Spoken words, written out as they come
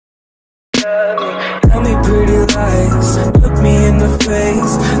love me. Tell me pretty lies, look me in the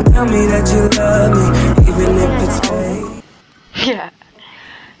face. Tell me that you love me, even if it's fake. Yeah.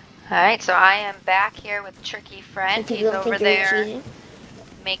 Alright, so I am back here with TrickyFriend. He's over there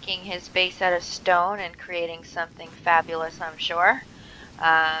making his base out of stone and creating something fabulous, I'm sure.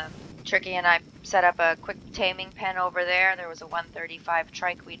 Tricky and I set up a quick taming pen over there. There was a 135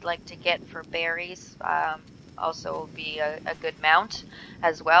 trike we'd like to get for berries. Also will be a good mount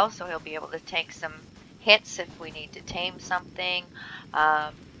as well, so he'll be able to take some hits if we need to tame something.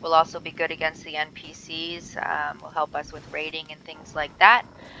 Will also be good against the NPCs. Will help us with raiding and things like that.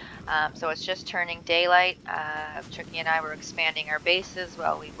 So it's just turning daylight. Tricky and I were expanding our bases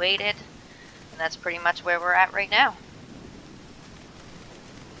while we waited, and that's pretty much where we're at right now.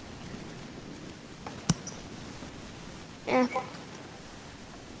 Yeah.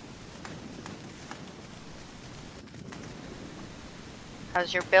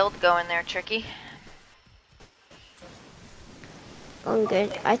 How's your build going there, Tricky? Going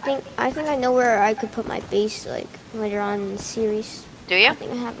good. I think I know where I could put my base like later on in the series. Do you? I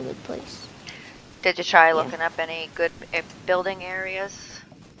think I have a good place. Did you try looking up any good building areas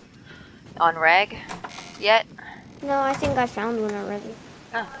on Reg yet? No, I think I found one already.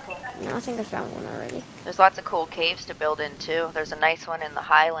 Oh, cool. No, I think I found one already. There's lots of cool caves to build in too. There's a nice one in the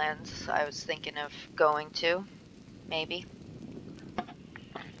Highlands I was thinking of going to, maybe.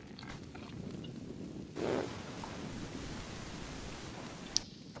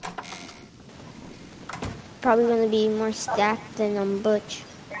 Probably gonna be more stacked than Butch.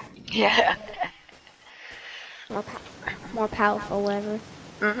 Yeah. More powerful, whatever.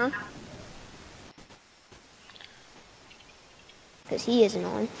 Mhm. Because he isn't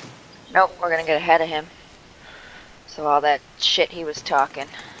on. Nope, we're gonna get ahead of him. So all that shit he was talking.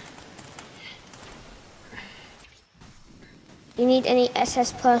 You need any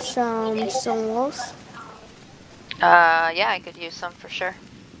SS plus stone walls? Yeah, I could use some for sure.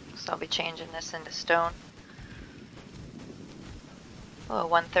 So I'll be changing this into stone. Oh,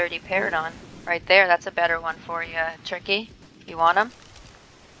 130 Paradon. Right there, that's a better one for you, Tricky. You want them?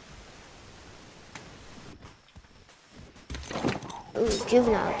 Ooh,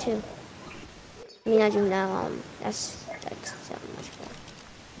 juvenile too. I mean, not juvenile, that's so much more.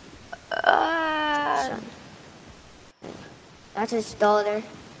 That's a starter.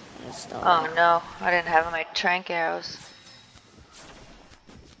 Oh no, I didn't have my trank arrows.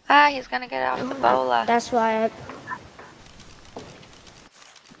 Ah, he's gonna get off the bola. That's why I...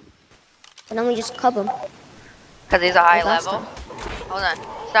 And then we just club him. Because he's a high level. Hold on,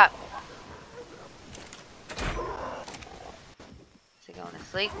 stop. Is he going to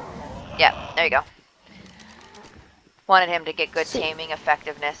sleep? Yeah, there you go. Wanted him to get good taming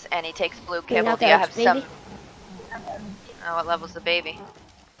effectiveness, and he takes blue kibble. Do you have some? Oh, what level's the baby?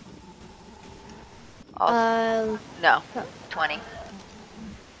 Oh, no, 20.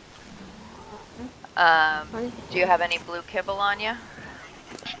 Do you have any blue kibble on you?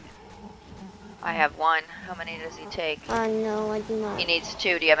 I have one. How many does he take? No, I do not. He needs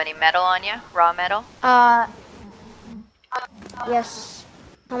 2. Do you have any metal on you? Raw metal? Yes.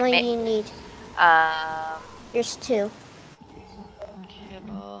 How many do you need? There's 2.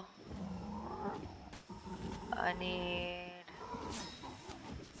 Kibble. I need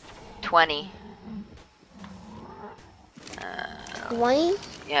 20. 20?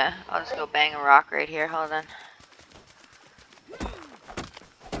 Yeah, I'll just go bang a rock right here. Hold on.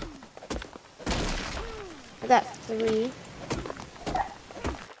 I got 3.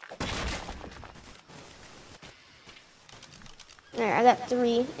 There, I got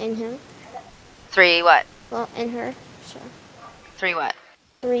 3 in him. 3 what? Well, in her. So. 3 what?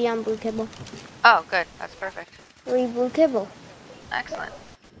 3 on blue kibble. Oh, good. That's perfect. 3 blue kibble. Excellent.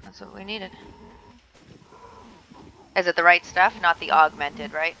 That's what we needed. Is it the right stuff? Not the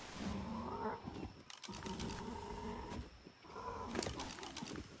augmented, right?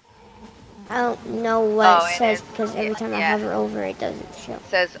 I don't know what it says is. because every time I hover over it doesn't show. It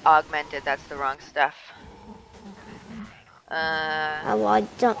says augmented. That's the wrong stuff. Well, I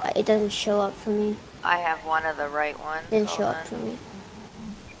don't. It doesn't show up for me. I have one of the right ones. Didn't show up for me.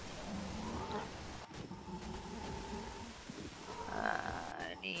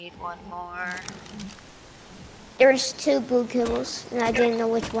 I need one more. There's 2 blue kibbles, and I didn't know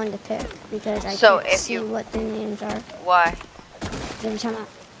which one to pick because I can't see what the names are. Why? Every time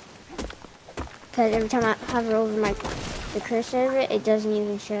I hover over the cursor of it, it doesn't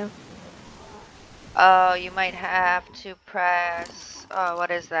even show. Oh, you might have to press. Oh,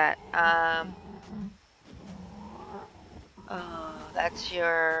 what is that? Oh, that's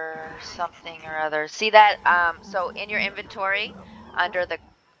your something or other. See that? So in your inventory, under the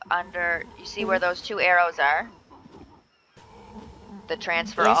under, you see where those 2 arrows are? The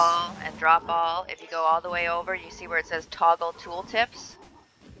transfer all and drop all. If you go all the way over, you see where it says toggle tooltips?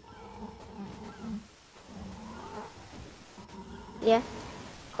 Yeah.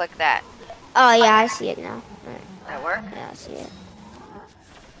 Click that. Oh yeah, I see it now. Alright. That work? Yeah, I see it.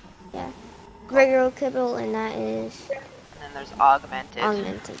 Yeah. Regular kibble, and that is... And then there's augmented.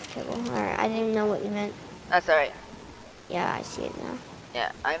 Augmented kibble. Alright, I didn't know what you meant. That's alright. Yeah, I see it now.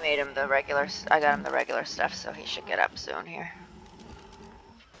 Yeah, I made him the regular, I got him the regular stuff, so he should get up soon here.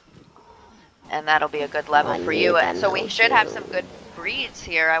 And that'll be a good level for you. And so we should have some good breeds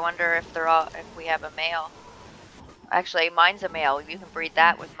here. I wonder if if we have a male. Actually, mine's a male. You can breed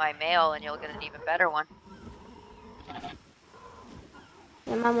that with my male and you'll get an even better one.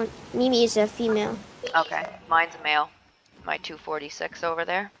 Yeah, Mimi is a female. Okay, mine's a male. My 246 over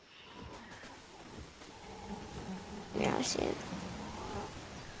there. Yeah, I see it.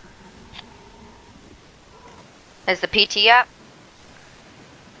 Is the PT up?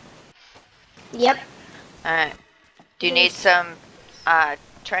 Yep. Alright. Do you need some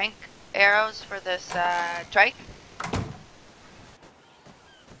trank arrows for this trike?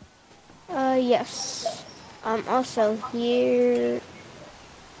 Yes. Also here.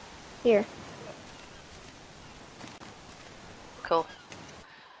 Cool.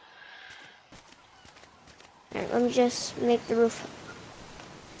 Alright, let me just make the roof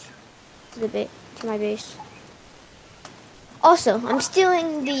to my base. Also, I'm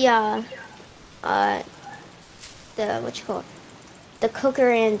stealing the what you call it? The cooker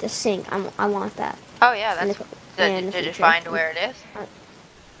and the sink. I want that. Oh yeah, that's. Did you find where it is?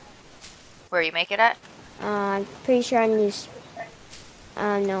 Where you make it at? I'm pretty sure I need.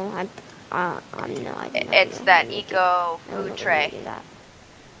 No, no, I didn't. It's that eco food tray.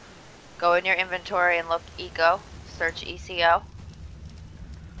 Go in your inventory and look eco. Search ECO.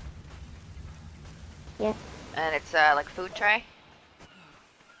 Yeah. And it's like food tray.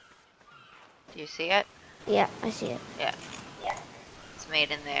 Do you see it? Yeah, I see it. Yeah. Yeah. It's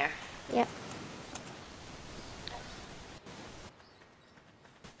made in there. Yep.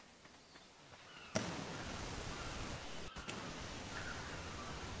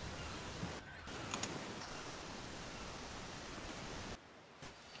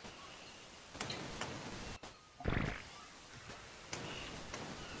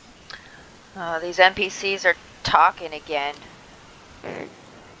 Oh, these NPCs are talking again.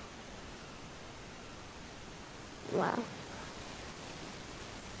 Wow.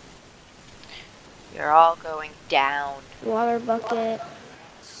 You're all going down. Water bucket.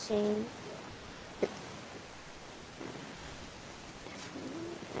 Sink.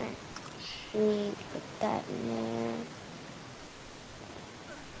 Need to put that in there.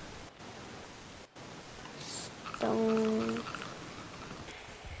 Stone.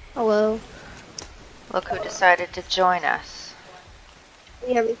 Hello. Look who decided to join us.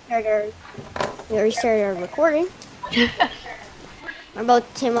 We restarted our recording. We're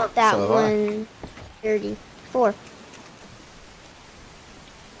about to tame up that 134.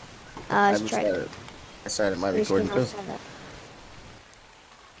 Let's try it. I started my recording too.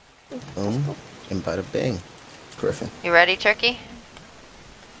 Boom, and bada bing. Griffin. You ready, Turkey?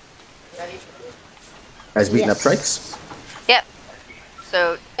 Guys beating up Trikes? Yep.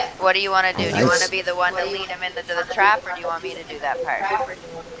 So, what do you want to do? Nice. Do you want to be the one to lead him into the trap, or do you want me to do that part?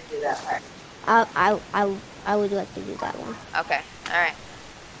 I would like to do that one. Okay. All right.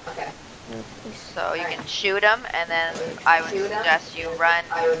 Okay. So you can shoot him, and then I would suggest you run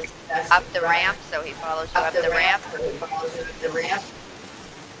up the ramp, so he follows you up the ramp,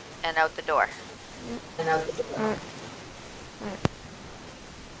 and out the door.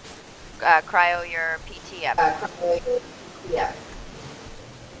 Cryo your PT up.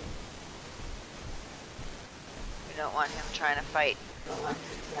 We don't want him trying to fight.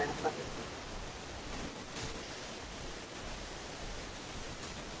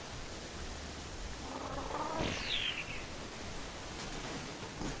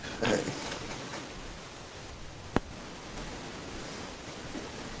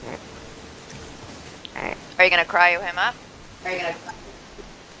 Are you gonna cryo him up?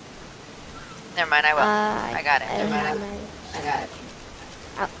 Never mind, I will. I got it. I got it.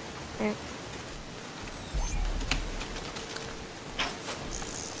 Oh, there.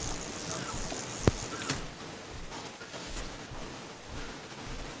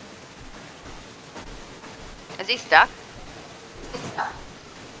 Is he stuck?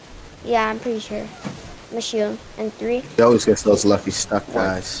 Yeah, I'm pretty sure. Machine and 3. He always gets those lucky stuck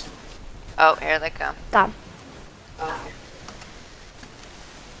guys. Oh, here they come. Got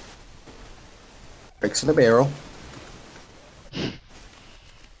Trikes in the barrel.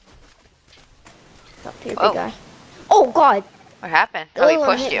 Up here, big guy. Oh God! What happened? The Oh, he little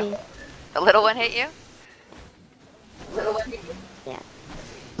one pushed hit you. me. The little one hit you? Yeah.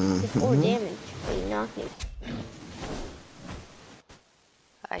 4 damage. But he knocked me.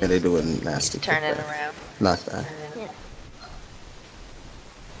 Yeah, they do a nasty Turn it kickback. around. Not that. Yeah.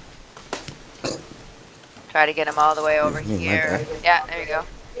 Try to get him all the way over Me, my here. bad. Yeah, there you go.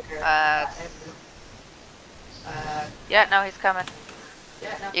 Yeah, no, he's coming.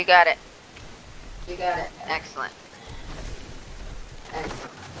 You got it. Excellent.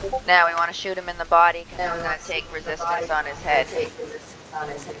 Now we want to shoot him in the body because he's going to take resistance on his head.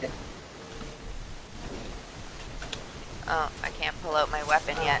 Oh, I can't pull out my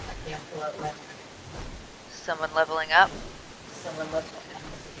weapon yet. Someone leveling up?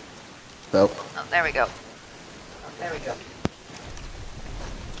 Nope. Oh, there we go.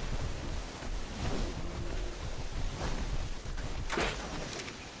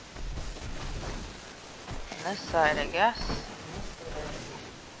 This side, I guess.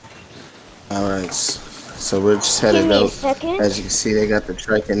 Alright, so we're just headed Give me a out. second. As you can see, they got the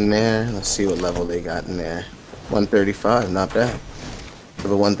Trike in there. Let's see what level they got in there. 135, not bad.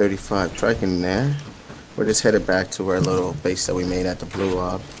 Level 135 Trike in there. We're just headed back to our little base that we made at the Blue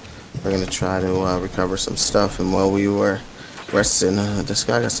Orb. We're gonna try to recover some stuff, and while we were resting, this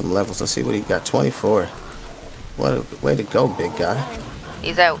guy got some levels. Let's see what he got. 24. What a way to go, big guy.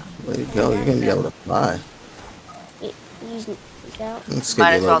 He's out. Way to go. You're gonna be able to fly. He's out. Let's give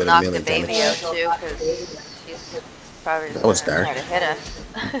Might you as a well little bit of knock the melee baby damage. out too, because he's probably just That was gonna dark. try to hit us.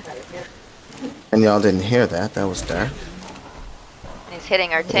 And y'all didn't hear that. That was dark. He's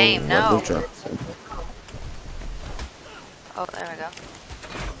hitting our tame. What No. loot drop? Oh, there we go.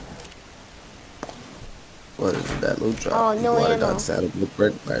 What is it, that loot drop? Oh, no Water ammo. dog saddle,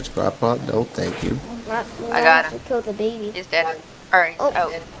 blueprint, large crop pot. No, thank you. I got him. To kill the baby. He's dead. Or he's Oh.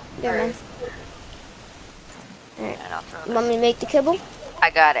 out. Never mind. Alright. And I'll throw You want this. me to make the kibble? I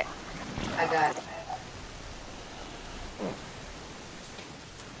got it.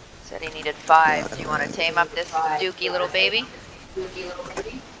 Said he needed 5. Do you want to tame up this dookie little baby?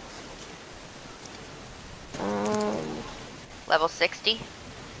 Level 60?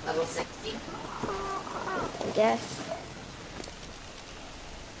 I guess.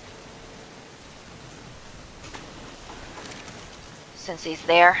 Since he's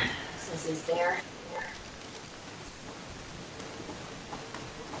there.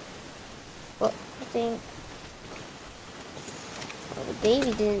 Well, I think. Well, the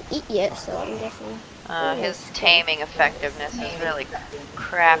baby didn't eat yet, so I'm guessing. His taming effectiveness is really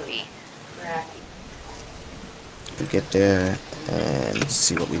crappy. We get there and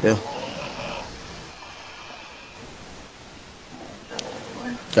see what we do.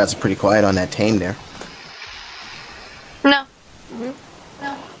 Guys are pretty quiet on that tame there. No.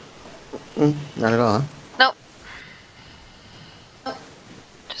 Not at all, huh? Nope.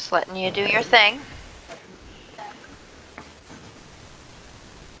 Just letting you do your thing.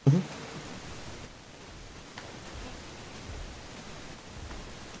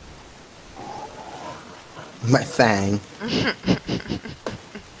 My thing.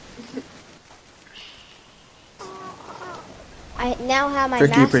 I now have my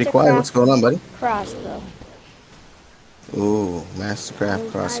Tricky, pretty quiet. What's going on, buddy? crossbow. Ooh,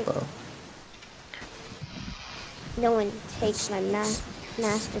 Mastercraft crossbow. No one takes my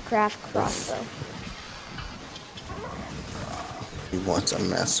Mastercraft crossbow. He wants a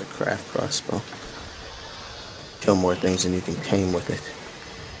Mastercraft crossbow. Kill more things than you can tame with it.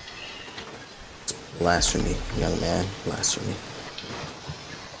 Blasphemy, young man. Blasphemy.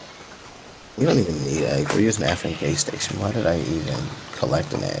 We don't even need eggs. We're using an FNK station. Why did I even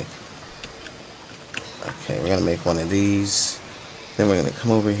collect an egg? Okay, we're gonna make one of these. Then we're gonna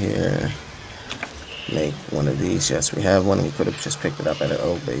come over here. Make one of these. Yes, we have one. We could have just picked it up at an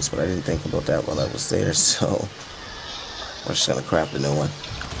old base, but I didn't think about that while I was there, so we're just gonna craft a new one.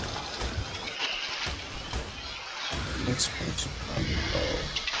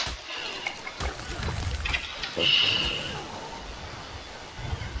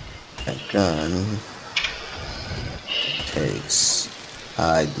 That gun takes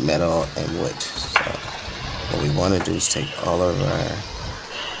hide, metal, and wood. So what we want to do is take all of our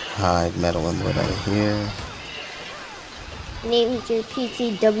hide, metal, and wood out of here. Name your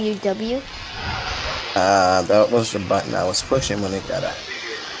PC WW. That was the button I was pushing when it got out.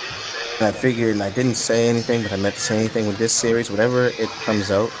 And I figured, and I didn't say anything, but I meant to say anything with this series. Whenever it comes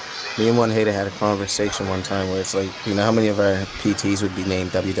out, me and Wanheda had a conversation one time where it's like, you know how many of our PTs would be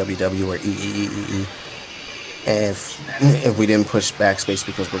named WWW or EEEEE if we didn't push backspace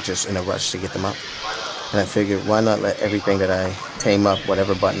because we're just in a rush to get them up. And I figured, why not let everything that I tame up,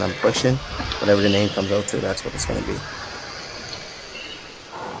 whatever button I'm pushing, whatever the name comes out to, that's what it's going to be.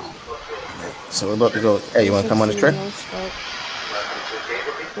 So we're about to go. Hey, you want to come on the trip?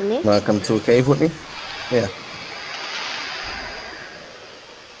 You want to come to a cave with me? Yeah.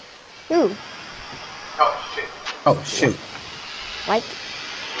 Ooh. Oh, shoot. Like.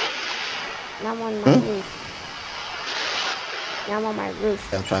 Now I'm on my roof. Now I'm on my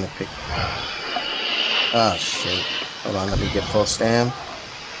roof. I'm trying to pick. Oh, shit. Hold on, let me get full stam.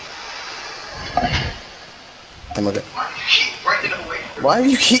 Why do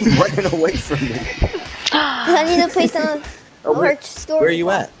you keep running away from me? I need to place a large store. Where are you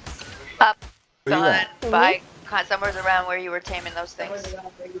at? Up. Where you at? By somewhere around where you were taming those things.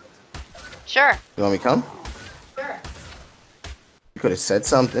 Sure. You want me to come? Sure. You could have said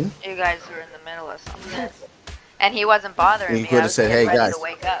something. You guys were in the middle of something. And he wasn't bothering me. You could have said, hey, guys. To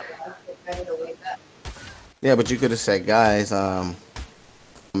wake up. Yeah, but you could have said, guys, I'm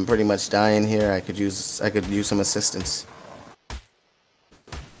pretty much dying here. I could use some assistance.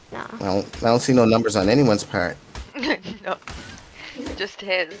 No. I don't see no numbers on anyone's part. No. Just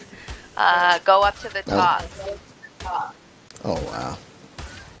his. Go up to the top. Oh, wow.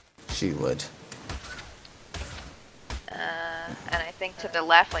 She would. And I think to the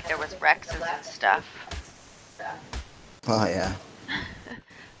left, like there was Rexes and stuff. Oh, yeah.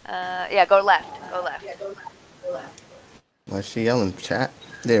 Yeah, go left. Go left. Why's she yelling? Chat?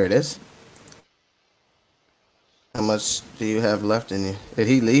 There it is. How much do you have left in you? Did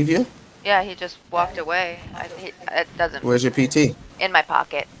he leave you? Yeah, he just walked away. It doesn't. Where's your PT? In my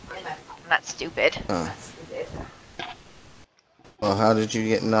pocket. I'm not stupid. Well, how did you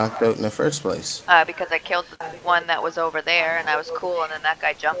get knocked out in the first place? Because I killed the one that was over there, and I was cool, and then that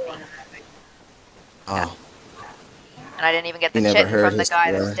guy jumped me. Oh. Yeah. And I didn't even get the chit from the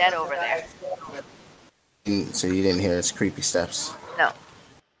guy that's dead over there. So you didn't hear his creepy steps? No.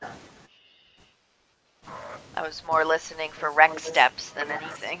 I was more listening for Rex steps than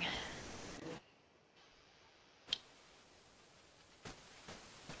anything.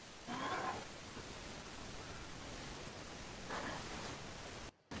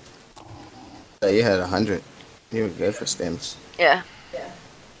 Yeah, you had 100. You were good for stems. Yeah.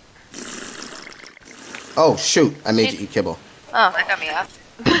 Oh, shoot. I made you eat kibble. Oh, that got me up.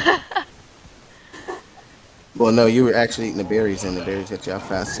 Well, no, you were actually eating the berries, and the berries get you out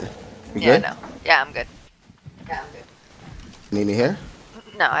faster. You good? No. Yeah, I'm good. Need me here?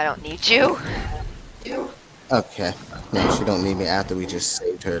 No, I don't need you. Okay. No, she don't need me after we just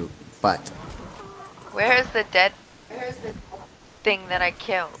saved her butt. Where's the thing that I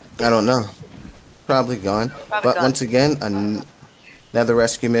killed? I don't know. Probably gone. But once again, another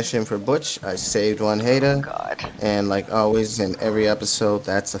rescue mission for Butch. I saved Wanheda. God. And like always in every episode,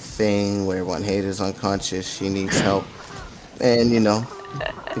 that's a thing where Wanheda's unconscious. She needs help. And, you know,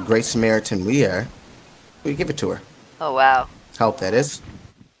 the great Samaritan we are, we give it to her. Oh, wow. Help, that is.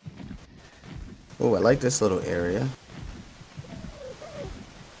 Oh, I like this little area.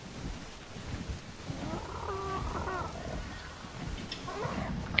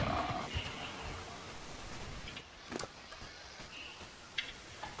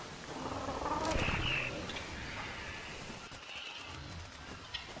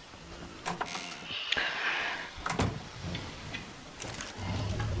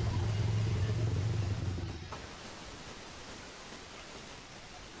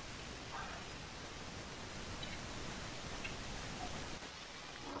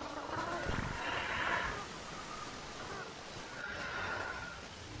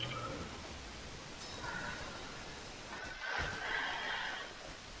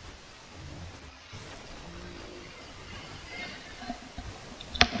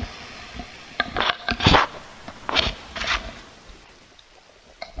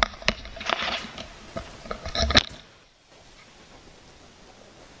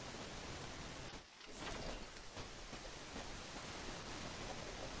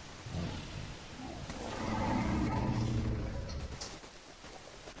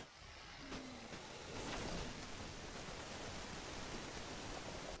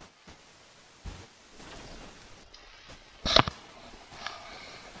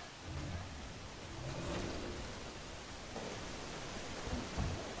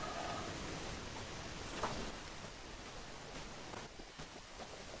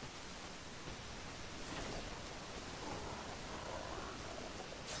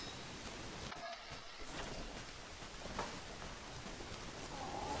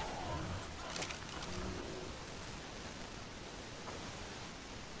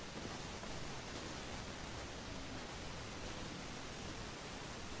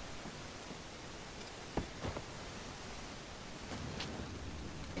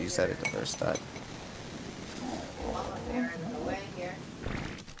 You said it the first time.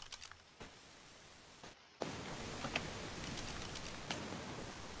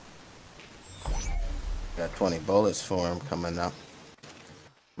 Got 20 bullets for him coming up.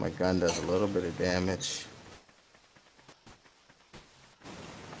 My gun does a little bit of damage.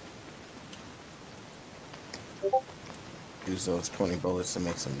 Use those 20 bullets to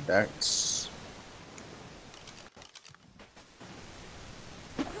make some darts.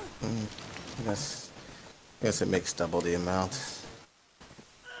 I guess it makes double the amount.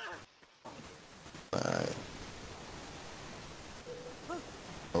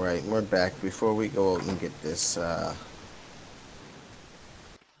 Alright, we're back. Before we go out and get this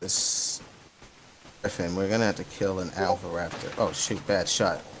this griffin, we're gonna have to kill an alpha raptor. Oh shoot, bad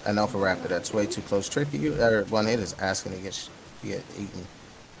shot. An alpha raptor that's way too close. Tricky, you Wanheda's asking to get eaten.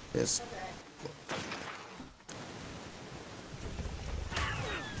 This.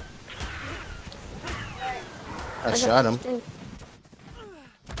 I shot him.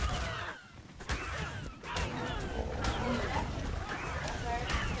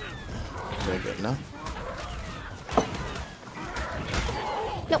 Very good enough.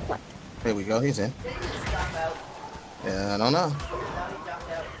 Nope. What? Here we go. He's in. Yeah, I don't know.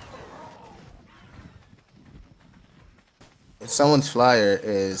 Someone's flyer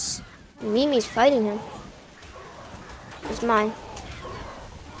is. Mimi's fighting him. It's mine.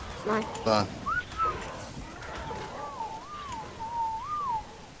 It's mine. Hold on.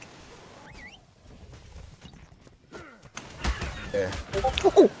 There.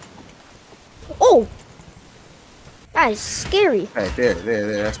 Oh! Oh! That is scary. Right there.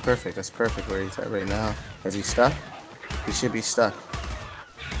 That's perfect. That's perfect where he's at right now. Is he stuck? He should be stuck.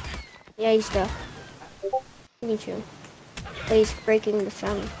 Yeah, he's stuck. Me too. But he's breaking the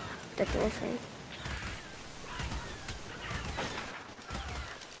door frame.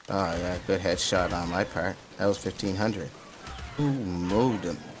 Oh yeah, good headshot on my part. That was 1500. Ooh, moved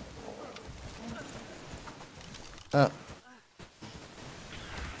him. Oh.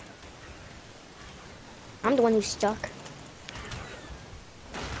 I'm the one who's stuck.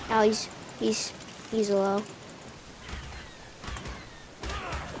 Oh, he's low.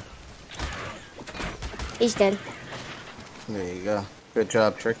 He's dead. There you go. Good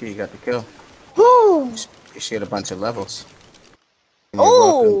job, Tricky. You got the kill. Oh! You should get a bunch of levels.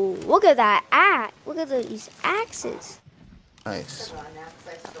 Oh! Look at that axe! Look at these axes. Nice.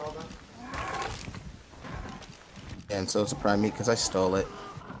 Yeah, and so surprised me because I stole it.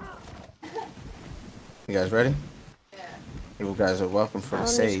 You guys ready? Yeah. You guys are welcome for the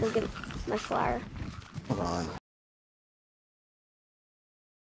save. Let me just go get my flyer. Hold on.